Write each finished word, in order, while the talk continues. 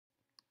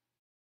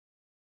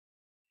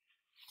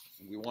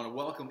We want to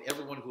welcome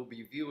everyone who will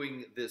be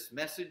viewing this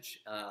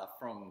message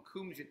from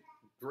Coombs,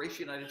 Grace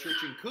United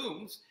Church in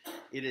Coombs.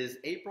 It is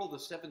April the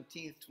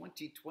 17th,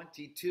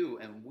 2022,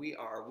 and we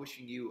are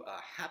wishing you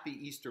a happy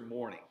Easter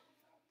morning.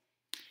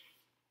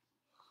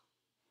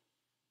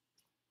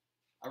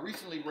 I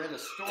recently read a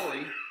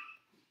story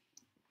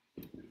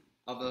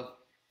of a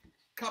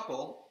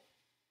couple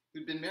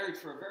who'd been married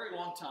for a very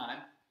long time,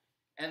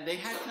 and they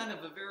had kind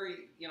of a very,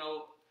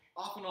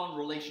 off and on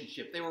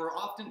relationship. They were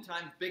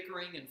oftentimes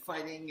bickering and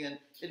fighting, and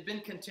it had been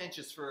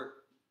contentious for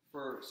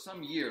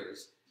some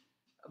years.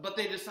 But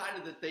they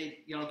decided that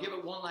they'd, give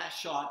it one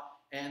last shot,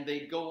 and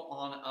they'd go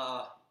on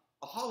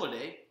a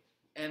holiday,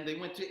 and they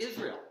went to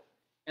Israel.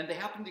 And they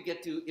happened to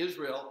get to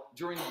Israel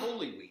during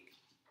Holy Week.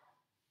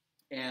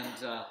 And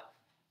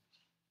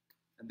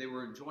they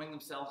were enjoying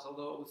themselves,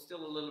 although it was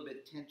still a little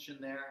bit tension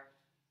there.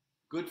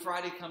 Good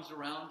Friday comes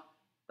around.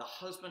 The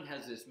husband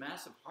has this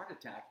massive heart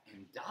attack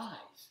and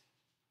dies.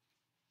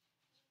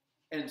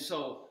 And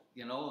so,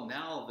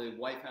 now the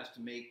wife has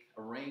to make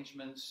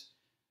arrangements,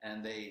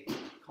 and they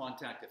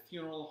contact a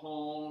funeral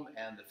home,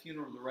 and the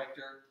funeral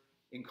director,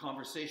 in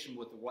conversation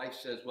with the wife,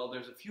 says, well,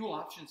 there's a few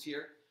options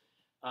here.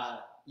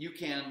 You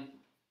can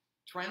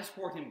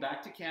transport him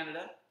back to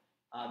Canada.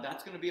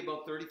 That's going to be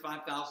about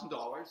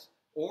 $35,000.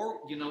 Or,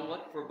 you know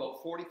what, for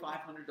about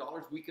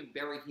 $4,500, we can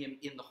bury him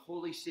in the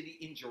holy city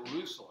in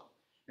Jerusalem.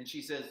 And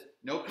she says,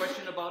 no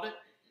question about it,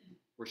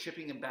 we're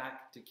shipping him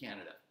back to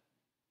Canada.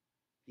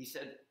 He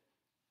said,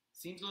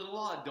 seems a little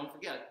odd, don't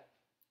forget,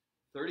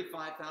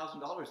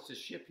 $35,000 to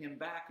ship him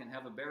back and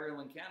have a burial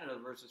in Canada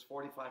versus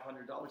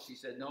 $4,500. She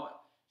said, no.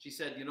 She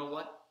said, you know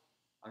what?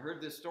 I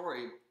heard this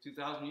story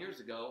 2,000 years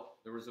ago.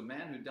 There was a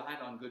man who died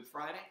on Good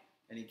Friday,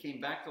 and he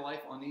came back to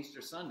life on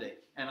Easter Sunday,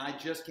 and I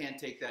just can't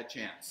take that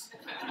chance.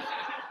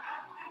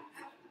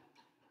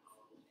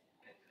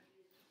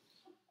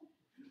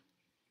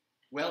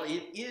 Well,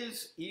 it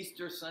is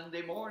Easter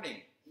Sunday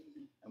morning,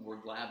 and we're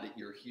glad that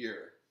you're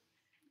here.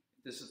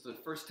 If this is the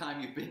first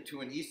time you've been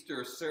to an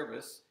Easter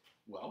service,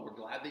 well, we're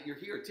glad that you're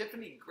here.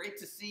 Tiffany, great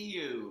to see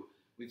you.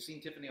 We've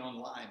seen Tiffany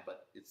online,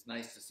 but it's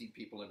nice to see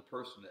people in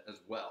person as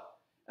well.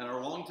 And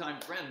our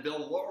longtime friend,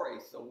 Bill Laurie,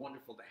 so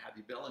wonderful to have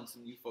you, Bill, and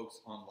some new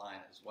folks online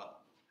as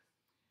well.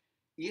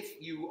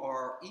 If you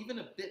are even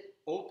a bit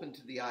open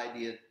to the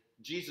idea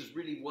Jesus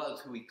really was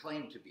who he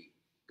claimed to be,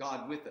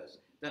 God with us,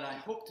 then I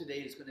hope today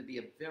is going to be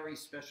a very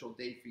special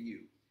day for you,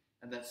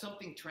 and that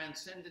something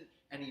transcendent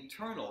and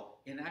eternal,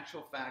 in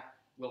actual fact,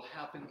 will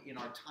happen in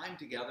our time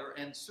together,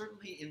 and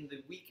certainly in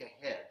the week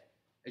ahead,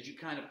 as you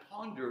kind of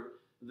ponder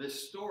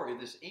this story,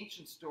 this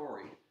ancient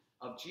story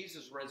of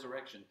Jesus'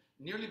 resurrection,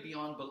 nearly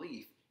beyond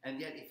belief. And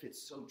yet, if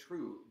it's so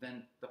true,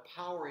 then the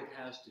power it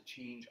has to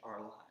change our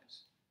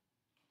lives.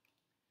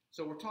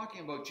 So we're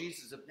talking about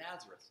Jesus of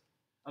Nazareth,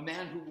 a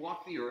man who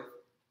walked the earth,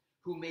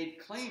 who made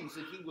claims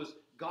that he was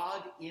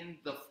God in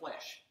the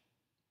flesh.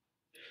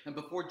 And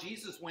before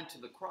Jesus went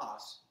to the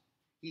cross,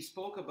 he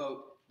spoke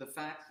about the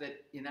fact that,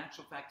 in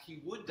actual fact,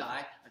 he would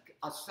die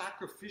a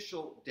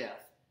sacrificial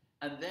death,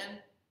 and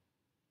then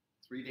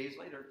 3 days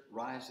later,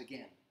 rise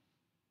again.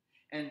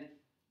 And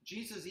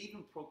Jesus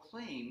even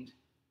proclaimed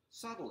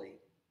subtly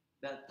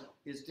that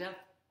his death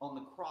on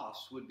the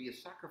cross would be a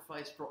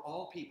sacrifice for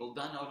all people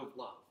done out of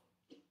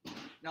love.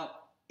 Now,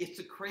 it's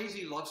a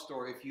crazy love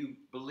story if you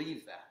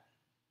believe that.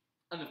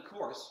 And of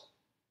course,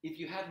 if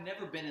you have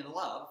never been in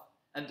love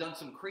and done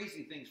some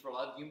crazy things for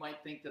love, you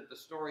might think that the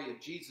story of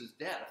Jesus'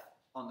 death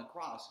on the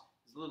cross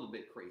is a little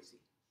bit crazy.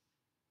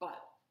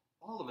 But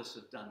all of us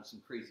have done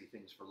some crazy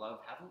things for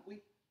love, haven't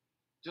we?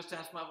 Just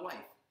ask my wife.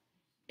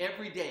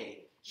 Every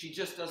day, she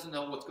just doesn't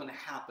know what's going to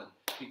happen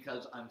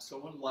because I'm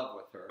so in love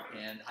with her,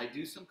 and I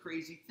do some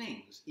crazy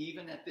things,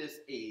 even at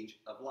this age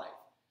of life.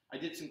 I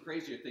did some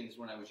crazier things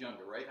when I was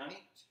younger, right, honey?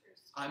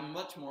 I'm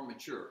much more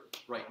mature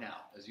right now,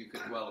 as you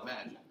could well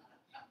imagine.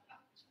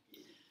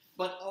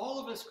 But all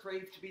of us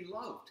crave to be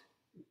loved.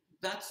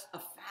 That's a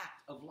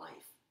fact of life.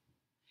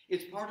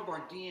 It's part of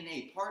our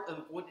DNA. Part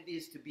of what it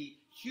is to be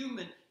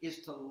human is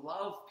to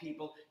love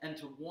people and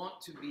to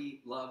want to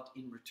be loved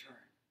in return.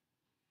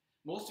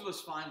 Most of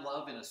us find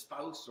love in a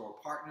spouse or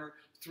a partner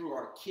through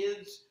our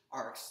kids,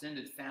 our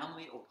extended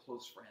family, or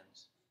close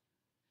friends.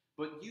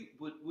 But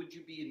would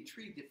you be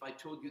intrigued if I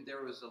told you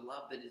there was a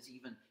love that is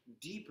even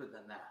deeper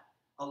than that?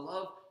 A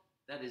love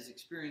that is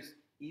experienced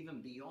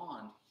even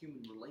beyond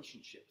human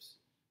relationships.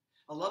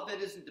 A love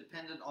that isn't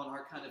dependent on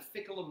our kind of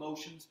fickle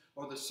emotions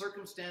or the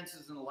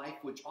circumstances in life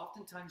which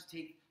oftentimes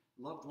take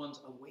loved ones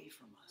away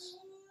from us.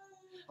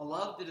 A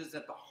love that is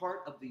at the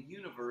heart of the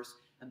universe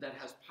and that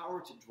has power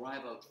to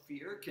drive out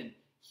fear, can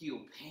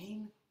heal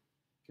pain,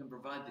 can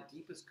provide the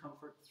deepest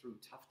comfort through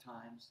tough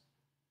times,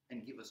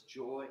 and give us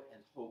joy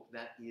and hope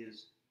that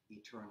is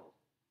eternal.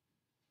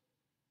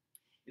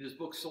 In his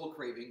book Soul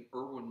Craving,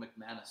 Erwin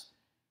McManus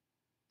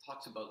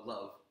talks about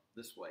love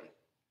this way.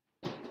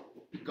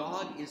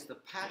 God is the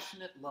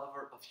passionate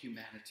lover of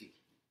humanity.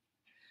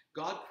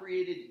 God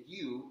created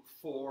you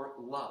for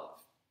love.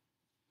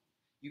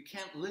 You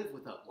can't live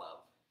without love.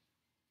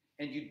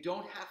 And you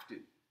don't have to.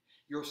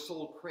 Your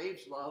soul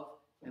craves love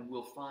and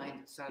we'll find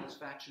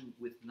satisfaction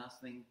with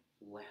nothing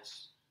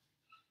less.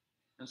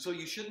 And so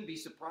you shouldn't be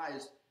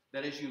surprised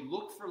that as you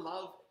look for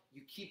love,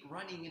 you keep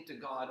running into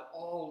God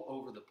all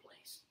over the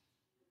place.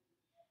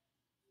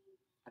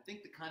 I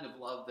think the kind of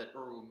love that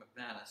Erwin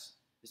McManus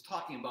is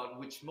talking about,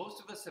 which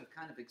most of us have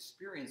kind of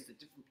experienced at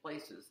different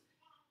places,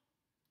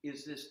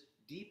 is this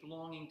deep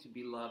longing to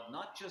be loved,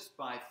 not just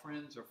by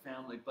friends or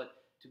family, but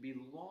to be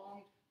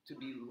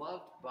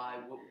loved by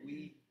what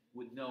we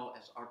would know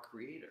as our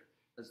Creator,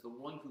 as the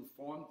one who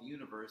formed the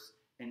universe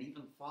and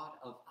even thought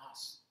of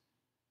us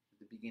at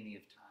the beginning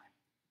of time.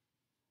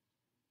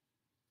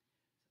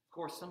 Of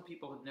course, some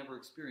people have never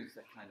experienced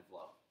that kind of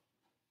love.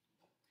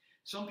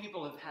 Some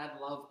people have had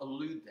love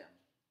elude them.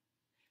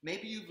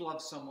 Maybe you've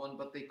loved someone,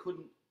 but they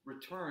couldn't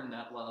return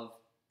that love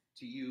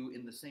to you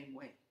in the same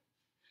way.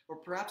 Or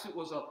perhaps it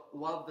was a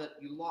love that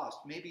you lost.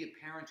 Maybe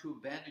a parent who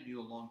abandoned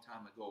you a long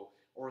time ago,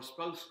 or a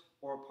spouse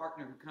or a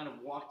partner who kind of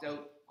walked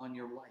out on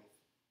your life.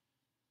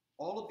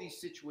 All of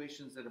these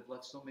situations that have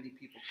left so many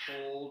people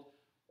cold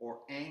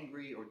or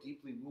angry or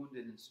deeply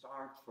wounded and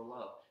starved for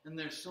love. And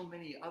there's so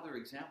many other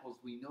examples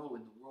we know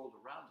in the world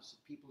around us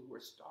of people who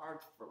are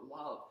starved for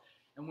love.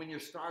 And when you're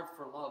starved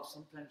for love,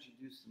 sometimes you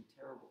do some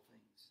terrible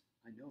things.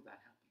 I know that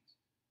happens.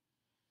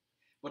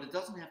 But it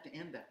doesn't have to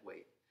end that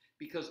way,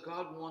 because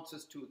God wants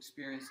us to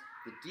experience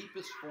the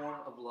deepest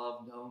form of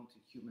love known to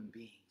human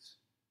beings.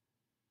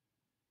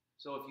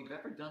 So if you've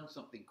ever done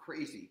something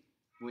crazy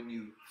when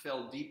you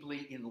fell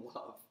deeply in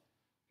love,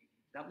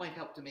 that might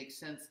help to make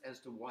sense as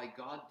to why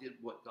God did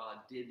what God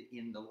did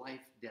in the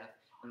life, death,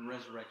 and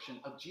resurrection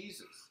of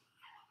Jesus.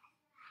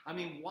 I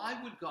mean, why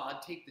would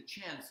God take the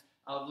chance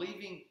of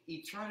leaving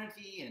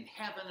eternity and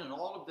heaven and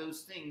all of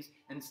those things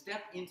and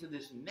step into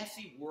this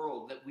messy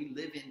world that we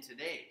live in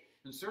today?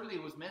 And certainly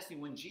it was messy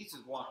when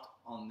Jesus walked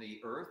on the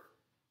earth.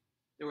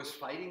 There was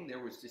fighting,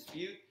 there was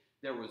dispute,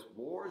 there was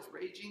wars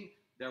raging,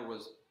 there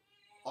was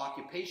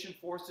occupation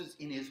forces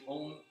in his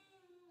own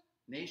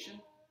nation.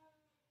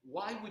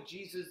 Why would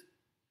Jesus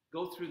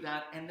go through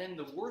that, and then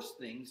the worst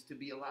things, to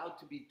be allowed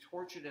to be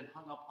tortured and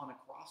hung up on a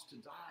cross to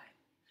die?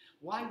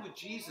 Why would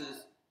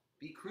Jesus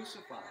be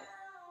crucified?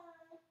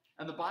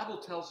 And the Bible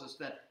tells us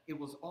that it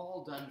was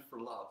all done for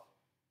love.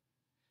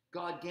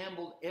 God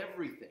gambled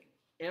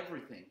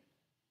everything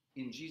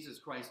in Jesus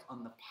Christ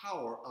on the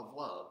power of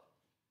love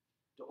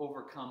to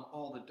overcome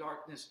all the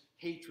darkness,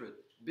 hatred,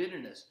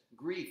 bitterness,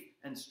 grief,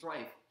 and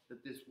strife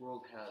that this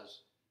world has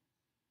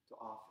to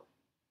offer.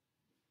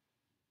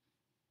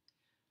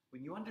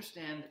 When you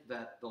understand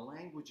that the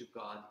language of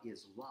God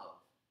is love,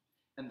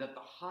 and that the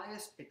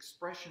highest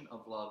expression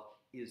of love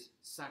is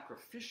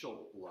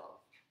sacrificial love,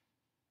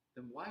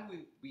 then why would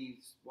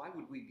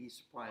we be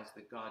surprised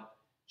that God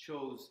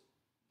chose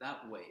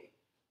that way,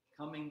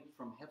 coming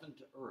from heaven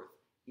to earth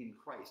in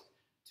Christ,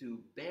 to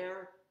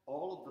bear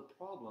all of the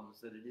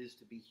problems that it is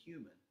to be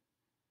human,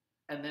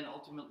 and then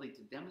ultimately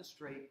to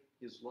demonstrate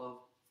his love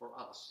for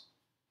us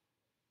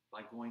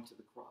by going to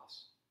the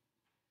cross?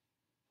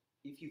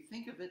 If you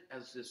think of it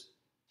as this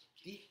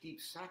deep, deep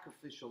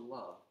sacrificial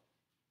love,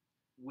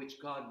 which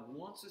God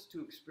wants us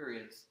to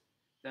experience,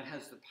 that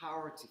has the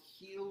power to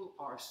heal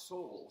our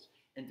souls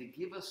and to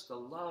give us the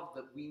love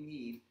that we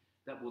need,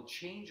 that will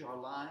change our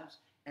lives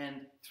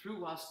and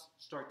through us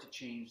start to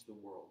change the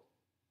world.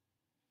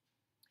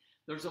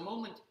 There's a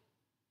moment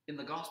in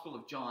the Gospel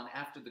of John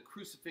after the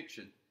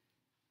crucifixion,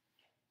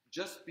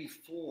 just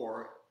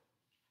before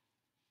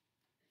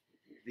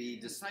the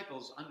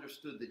disciples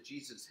understood that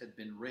Jesus had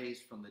been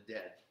raised from the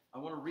dead. I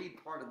want to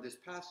read part of this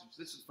passage.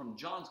 This is from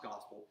John's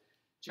Gospel,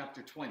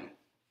 chapter 20.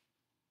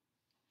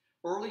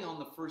 Early on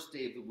the first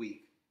day of the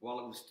week, while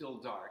it was still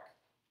dark,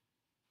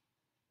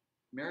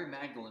 Mary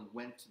Magdalene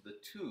went to the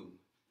tomb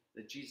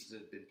that Jesus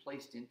had been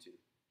placed into.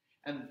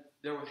 And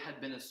there had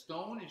been a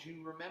stone, as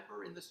you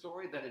remember in the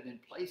story, that had been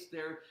placed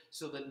there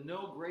so that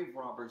no grave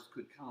robbers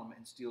could come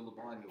and steal the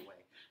body away.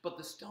 But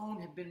the stone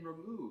had been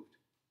removed.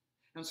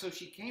 And so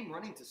she came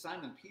running to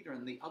Simon Peter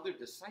and the other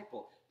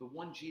disciple, the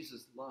one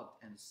Jesus loved,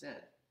 and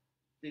said,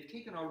 "They've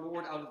taken our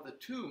Lord out of the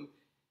tomb,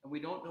 and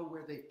we don't know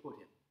where they've put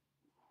him."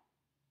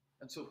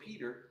 And so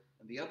Peter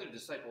and the other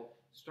disciple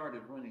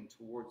started running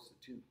towards the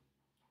tomb.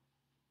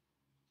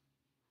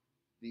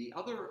 The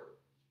other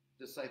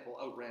disciple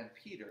outran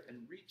Peter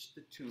and reached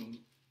the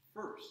tomb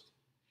first.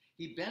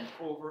 He bent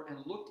over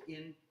and looked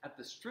in at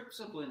the strips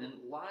of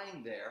linen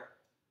lying there,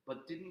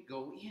 but didn't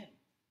go in.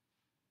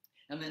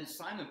 And then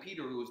Simon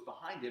Peter, who was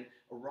behind him,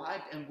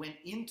 arrived and went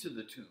into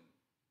the tomb.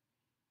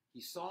 He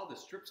saw the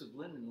strips of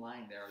linen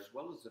lying there, as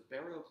well as the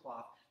burial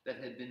cloth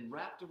that had been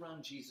wrapped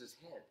around Jesus'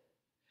 head.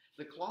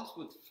 The cloth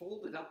was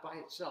folded up by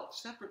itself,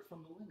 separate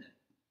from the linen.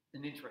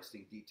 An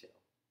interesting detail.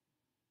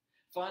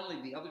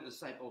 Finally, the other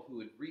disciple who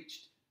had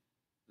reached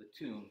the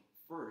tomb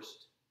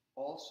first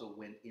also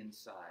went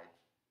inside,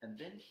 and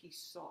then he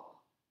saw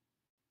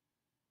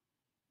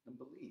and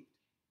believed.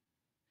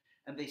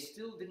 And they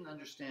still didn't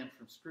understand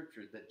from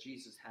Scripture that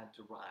Jesus had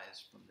to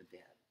rise from the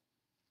dead.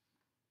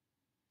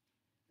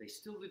 They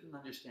still didn't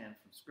understand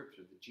from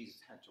Scripture that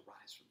Jesus had to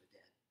rise from the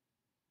dead.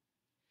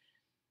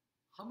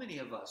 How many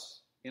of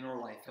us in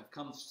our life have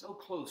come so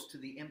close to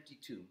the empty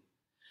tomb,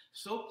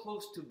 so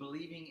close to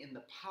believing in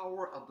the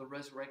power of the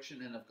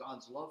resurrection and of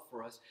God's love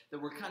for us,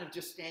 that we're kind of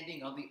just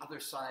standing on the other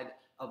side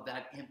of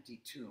that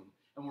empty tomb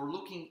and we're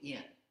looking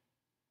in.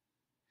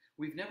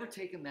 We've never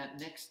taken that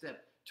next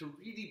step to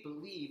really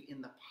believe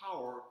in the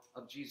power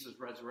of Jesus'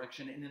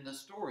 resurrection and in the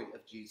story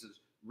of Jesus'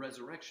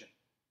 resurrection.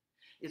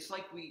 It's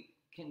like we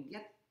can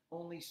get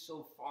only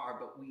so far,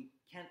 but we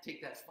can't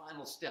take that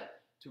final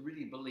step to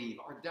really believe.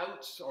 Our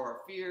doubts or our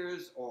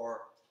fears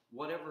or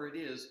whatever it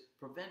is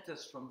prevent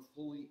us from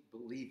fully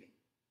believing.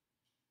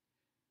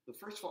 The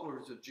first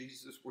followers of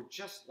Jesus were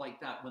just like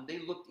that. When they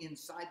looked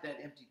inside that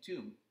empty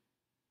tomb,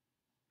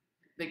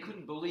 they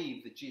couldn't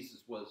believe that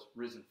Jesus was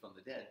risen from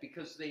the dead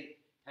because they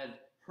had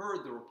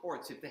heard the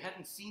reports. If they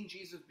hadn't seen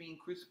Jesus being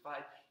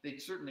crucified,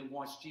 they'd certainly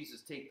watched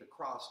Jesus take the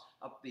cross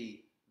up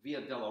the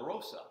Via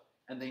Dolorosa,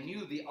 and they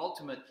knew the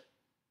ultimate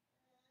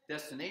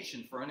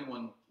destination for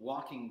anyone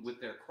walking with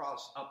their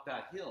cross up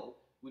that hill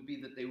would be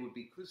that they would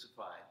be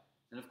crucified.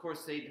 And of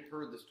course, they'd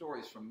heard the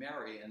stories from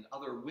Mary and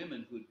other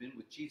women who'd been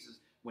with Jesus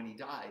when he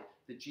died,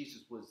 that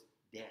Jesus was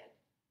dead.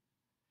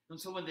 And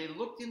so when they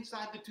looked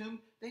inside the tomb,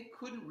 they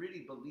couldn't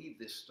really believe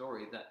this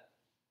story that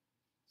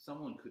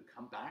someone could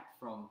come back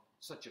from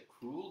such a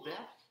cruel death.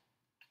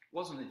 It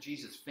wasn't that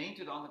Jesus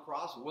fainted on the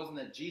cross. It wasn't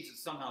that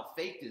Jesus somehow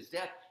faked his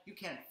death. You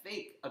can't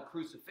fake a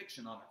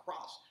crucifixion on a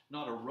cross,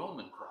 not a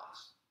Roman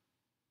cross.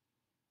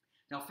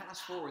 Now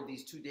fast forward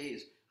these 2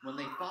 days when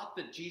they thought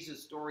that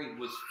Jesus' story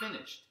was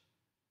finished,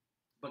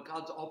 but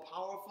God's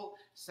all-powerful,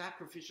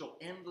 sacrificial,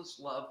 endless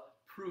love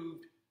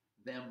proved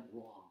them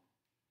wrong.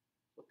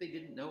 What they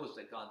didn't know is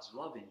that God's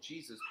love in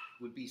Jesus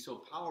would be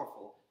so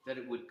powerful that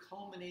it would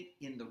culminate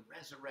in the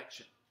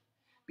resurrection,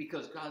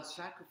 because God's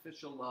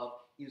sacrificial love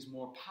is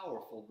more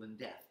powerful than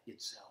death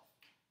itself.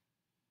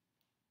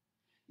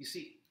 You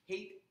see,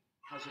 hate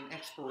has an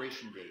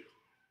expiration date,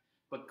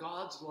 but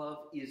God's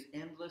love is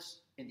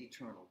endless and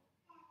eternal.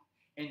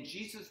 And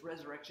Jesus'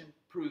 resurrection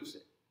proves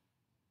it.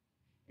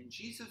 And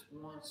Jesus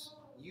wants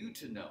you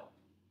to know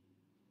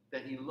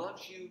that he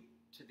loves you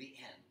to the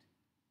end.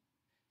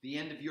 The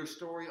end of your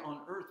story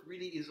on earth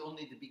really is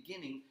only the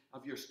beginning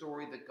of your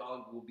story that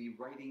God will be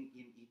writing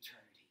in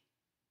eternity.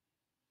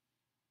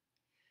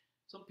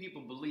 Some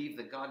people believe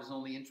that God is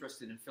only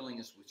interested in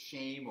filling us with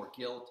shame or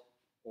guilt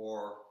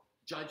or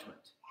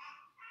judgment.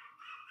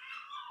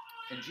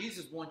 And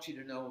Jesus wants you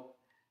to know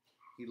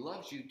he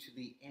loves you to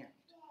the end.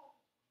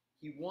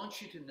 He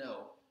wants you to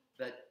know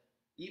that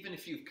even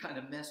if you've kind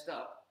of messed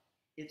up,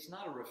 it's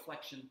not a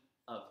reflection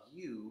of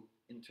you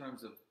in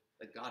terms of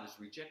that God has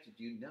rejected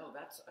you. No,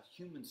 that's a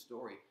human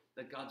story,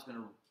 that God's going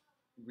to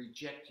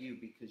reject you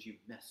because you've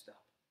messed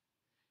up.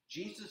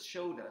 Jesus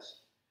showed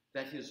us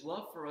that his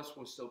love for us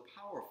was so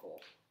powerful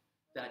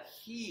that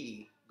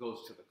he goes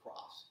to the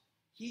cross.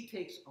 He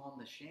takes on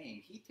the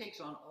shame. He takes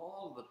on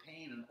all the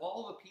pain and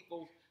all the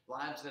people's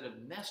lives that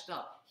have messed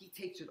up. He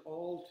takes it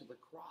all to the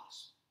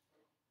cross.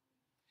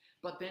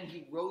 But then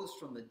he rose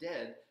from the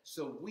dead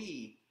so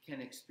we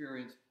can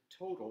experience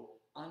total,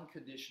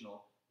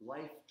 unconditional,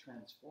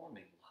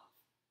 life-transforming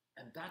love.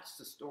 And that's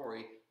the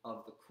story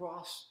of the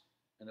cross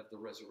and of the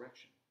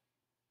resurrection.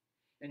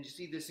 And you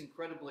see, this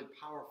incredibly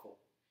powerful,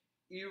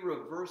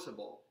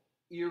 irreversible,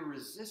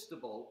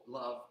 irresistible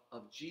love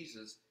of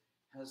Jesus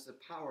has the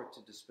power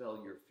to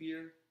dispel your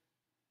fear,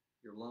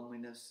 your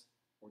loneliness,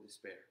 or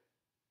despair.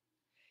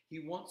 He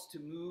wants to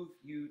move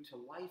you to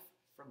life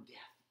from death.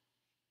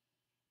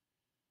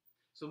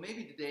 So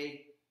maybe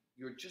today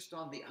you're just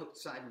on the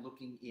outside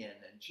looking in,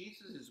 and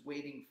Jesus is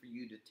waiting for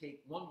you to take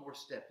one more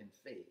step in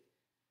faith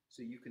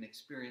so you can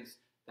experience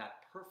that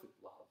perfect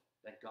love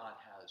that God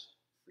has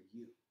for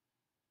you.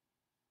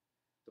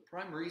 The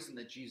prime reason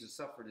that Jesus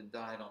suffered and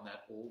died on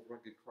that old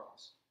rugged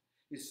cross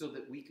is so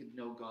that we could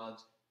know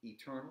God's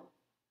eternal,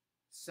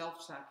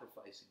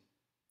 self-sacrificing,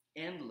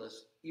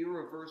 endless,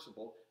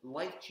 irreversible,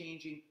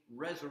 life-changing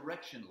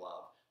resurrection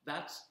love.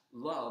 That's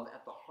love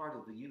at the heart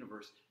of the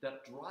universe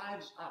that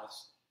drives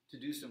us to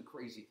do some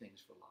crazy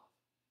things for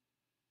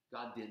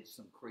love. God did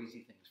some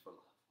crazy things for love.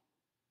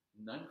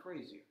 None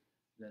crazier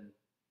than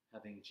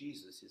having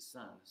Jesus, his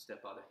son,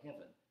 step out of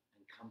heaven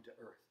and come to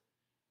earth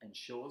and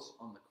show us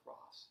on the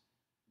cross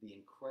the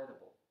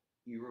incredible,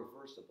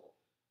 irreversible,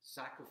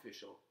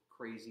 sacrificial,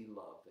 crazy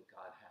love that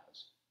God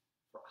has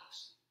for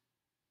us.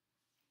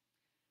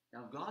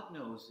 Now, God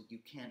knows that you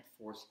can't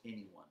force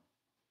anyone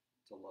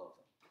to love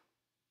them,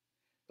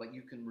 but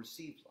you can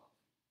receive love.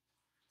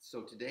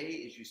 So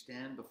today, as you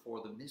stand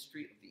before the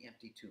mystery of the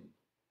empty tomb,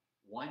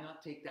 why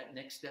not take that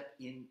next step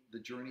in the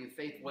journey of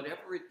faith,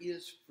 whatever it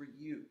is for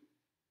you?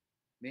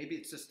 Maybe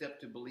it's a step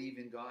to believe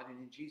in God and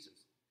in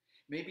Jesus.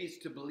 Maybe it's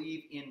to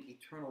believe in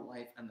eternal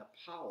life and the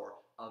power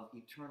of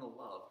eternal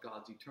love,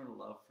 God's eternal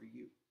love for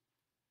you.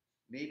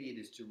 Maybe it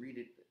is to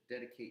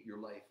dedicate your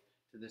life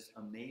to this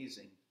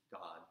amazing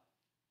God.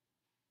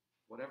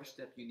 Whatever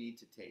step you need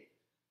to take,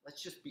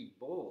 let's just be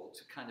bold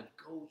to kind of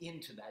go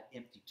into that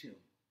empty tomb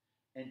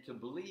and to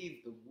believe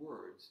the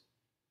words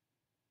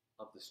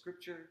of the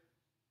scripture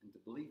and to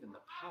believe in the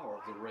power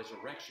of the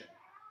resurrection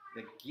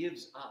that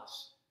gives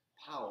us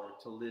power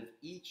to live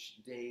each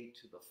day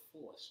to the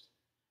fullest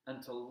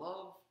and to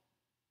love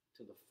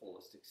to the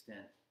fullest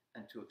extent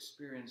and to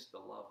experience the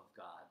love of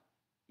God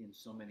in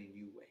so many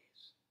new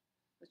ways.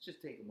 Let's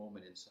just take a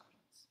moment in silence.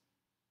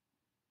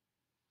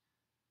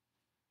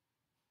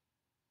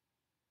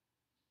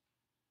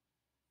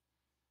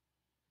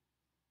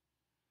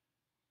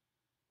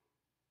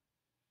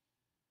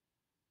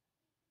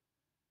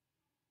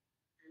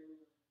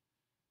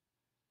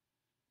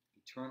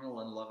 Eternal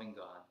and loving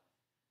God,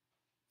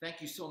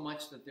 thank you so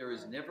much that there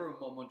is never a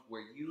moment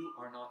where you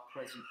are not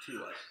present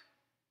to us,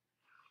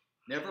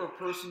 never a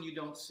person you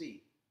don't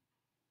see.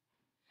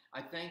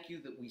 I thank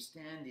you that we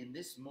stand in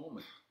this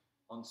moment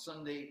on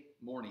Sunday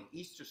morning,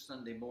 Easter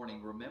Sunday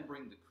morning,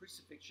 remembering the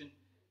crucifixion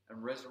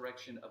and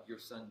resurrection of your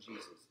Son,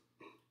 Jesus.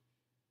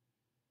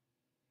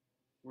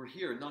 We're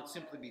here not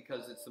simply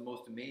because it's the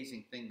most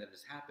amazing thing that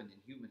has happened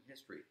in human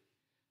history,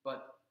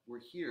 but we're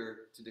here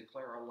to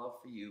declare our love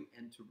for you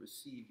and to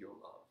receive your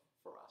love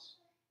for us.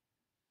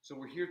 So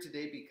we're here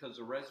today because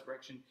the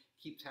resurrection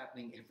keeps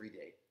happening every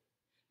day.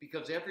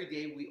 Because every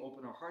day we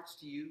open our hearts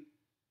to you,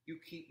 you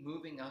keep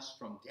moving us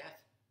from death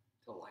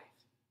to life.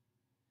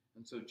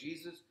 And so,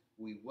 Jesus,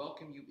 we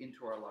welcome you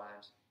into our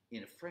lives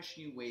in a fresh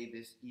new way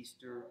this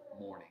Easter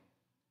morning.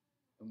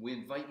 And we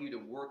invite you to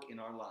work in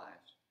our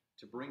lives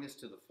to bring us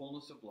to the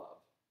fullness of love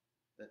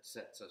that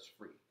sets us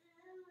free.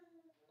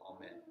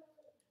 Amen.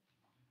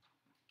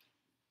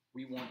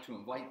 We want to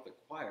invite the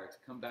choir to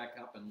come back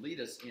up and lead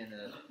us in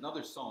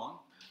another song.